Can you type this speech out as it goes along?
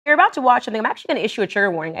about to watch something. I'm actually going to issue a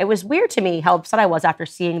trigger warning. It was weird to me how upset I was after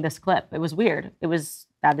seeing this clip. It was weird.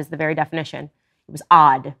 That is the very definition. It was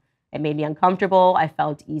odd. It made me uncomfortable. I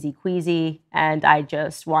felt easy queasy. And I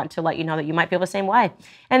just want to let you know that you might feel the same way.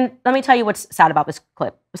 And let me tell you what's sad about this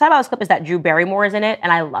clip. What's sad about this clip is that Drew Barrymore is in it.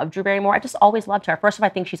 And I love Drew Barrymore. I just always loved her. First of all, I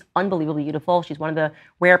think she's unbelievably beautiful. She's one of the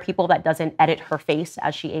rare people that doesn't edit her face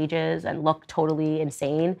as she ages and look totally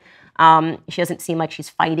insane. She doesn't seem like she's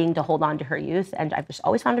fighting to hold on to her youth. And I've just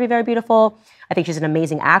always found her to be very beautiful. I think she's an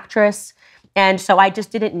amazing actress. And so I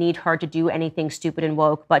just didn't need her to do anything stupid and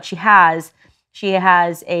woke. But she has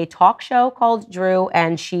a talk show called Drew,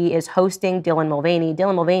 and she is hosting Dylan Mulvaney.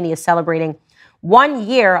 Dylan Mulvaney is celebrating 1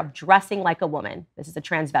 year of dressing like a woman. This is a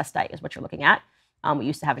transvestite, is what you're looking at. We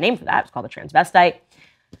used to have a name for that. It's called a transvestite.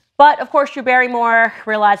 But of course, Drew Barrymore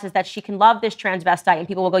realizes that she can love this transvestite, and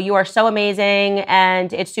people will go, "You are so amazing,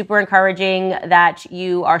 and it's super encouraging that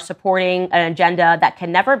you are supporting an agenda that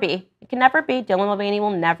can never be. It can never be. Dylan Mulvaney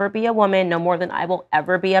will never be a woman, no more than I will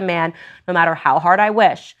ever be a man, no matter how hard I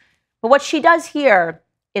wish." But what she does here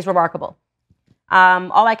is remarkable.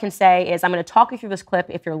 All I can say is I'm going to talk you through this clip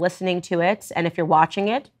if you're listening to it, and if you're watching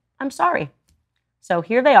it, I'm sorry. So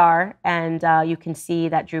here they are, and you can see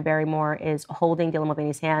that Drew Barrymore is holding Dylan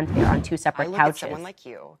Mulvaney's hand. They're on two separate couches. I look at someone like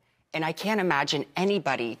you, and I can't imagine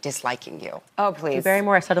anybody disliking you. Oh, please. Drew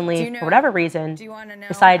Barrymore suddenly, for whatever reason,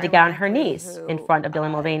 decided to get on her knees in front of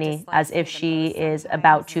Dylan Mulvaney as if she is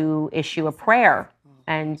about to issue a prayer.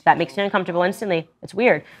 And that makes me uncomfortable instantly. It's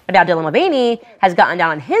weird. But now Dylan Mulvaney has gotten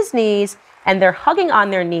down on his knees, and they're hugging on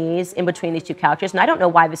their knees in between these two couches. And I don't know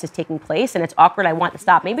why this is taking place, and it's awkward. I want to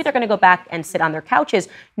stop. Maybe they're going to go back and sit on their couches.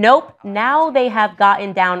 Nope. Now they have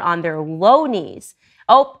gotten down on their low knees.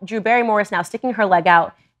 Oh, Drew Barrymore is now sticking her leg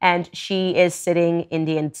out, and she is sitting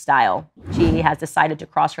Indian style. She has decided to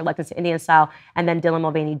cross her legs into Indian style, and then Dylan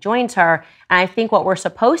Mulvaney joins her. And I think what we're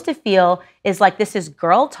supposed to feel is like this is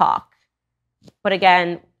girl talk. But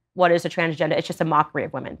again, what is a transgender? It's just a mockery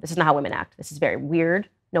of women. This is not how women act. This is very weird.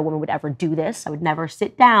 No woman would ever do this. I would never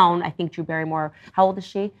sit down. I think Drew Barrymore, how old is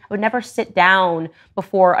she? I would never sit down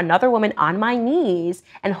before another woman on my knees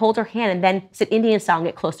and hold her hand and then sit Indian style and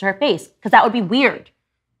get close to her face, because that would be weird.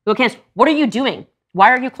 Go, Candace, what are you doing?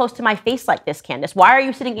 Why are you close to my face like this, Candace? Why are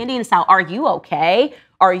you sitting Indian style? Are you okay?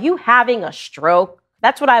 Are you having a stroke?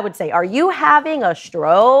 That's what I would say. Are you having a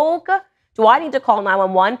stroke? Do I need to call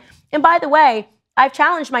 911? And by the way, I've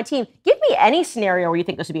challenged my team. Give me any scenario where you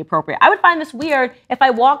think this would be appropriate. I would find this weird if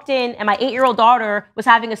I walked in and my 8-year-old daughter was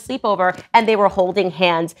having a sleepover and they were holding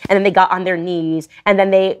hands and then they got on their knees and then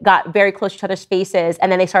they got very close to each other's faces and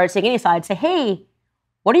then they started singing inside. I'd say, "Hey,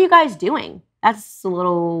 what are you guys doing? That's a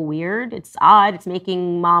little weird. It's odd. It's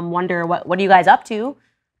making mom wonder, what are you guys up to?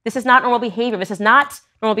 This is not normal behavior. This is not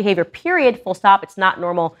normal behavior, period, full stop. It's not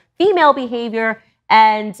normal female behavior.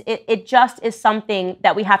 And it just is something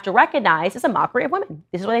that we have to recognize as a mockery of women.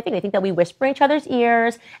 This is what they think. They think that we whisper in each other's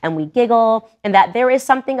ears and we giggle, and that there is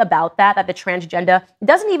something about that the transgender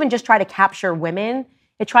doesn't even just try to capture women.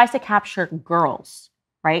 It tries to capture girls,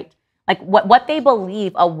 right? Like what they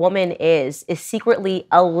believe a woman is secretly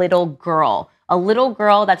a little girl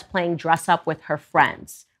that's playing dress up with her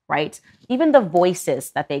friends, right? Even the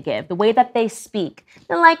voices that they give, the way that they speak,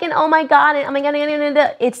 they're like, and oh my God,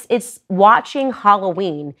 it's watching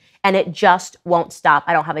Halloween, and it just won't stop.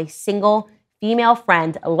 I don't have a single female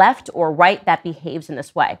friend, left or right, that behaves in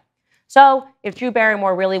this way. So if Drew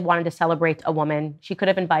Barrymore really wanted to celebrate a woman, she could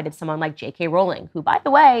have invited someone like J.K. Rowling, who, by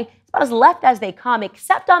the way, is about as left as they come,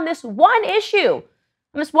 except on this one issue.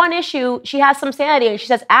 On this one issue, she has some sanity, and she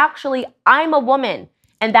says, actually, I'm a woman.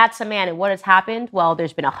 And that's a man. And what has happened? Well,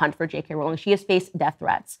 there's been a hunt for J.K. Rowling. She has faced death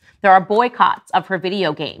threats. There are boycotts of her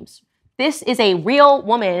video games. This is a real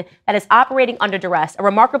woman that is operating under duress, a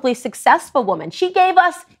remarkably successful woman. She gave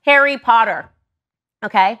us Harry Potter,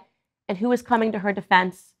 okay? And who is coming to her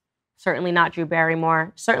defense? Certainly not Drew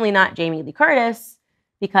Barrymore, certainly not Jamie Lee Curtis,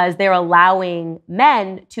 because they're allowing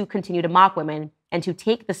men to continue to mock women and to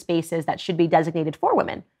take the spaces that should be designated for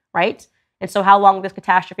women, right? And so how long will this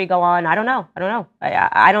catastrophe go on? I don't know.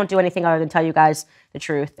 I don't do anything other than tell you guys the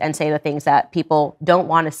truth and say the things that people don't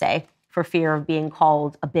want to say for fear of being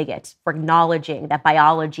called a bigot, for acknowledging that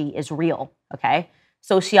biology is real, okay?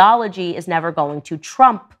 Sociology is never going to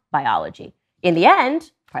trump biology. In the end,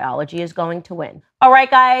 biology is going to win. All right,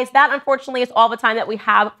 guys, that unfortunately is all the time that we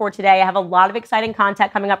have for today. I have a lot of exciting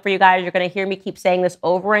content coming up for you guys. You're going to hear me keep saying this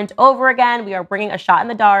over and over again. We are bringing A Shot in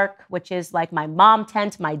the Dark, which is like my mom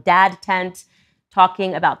tent, my dad tent,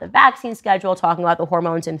 talking about the vaccine schedule, talking about the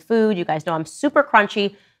hormones in food. You guys know I'm super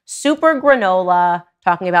crunchy, super granola,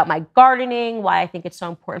 talking about my gardening, why I think it's so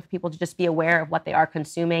important for people to just be aware of what they are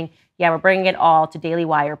consuming. Yeah, we're bringing it all to Daily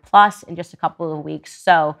Wire Plus in just a couple of weeks.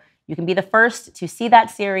 So you can be the first to see that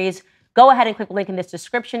series. Go ahead and click the link in this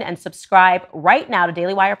description and subscribe right now to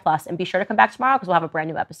Daily Wire Plus. And be sure to come back tomorrow because we'll have a brand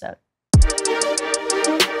new episode.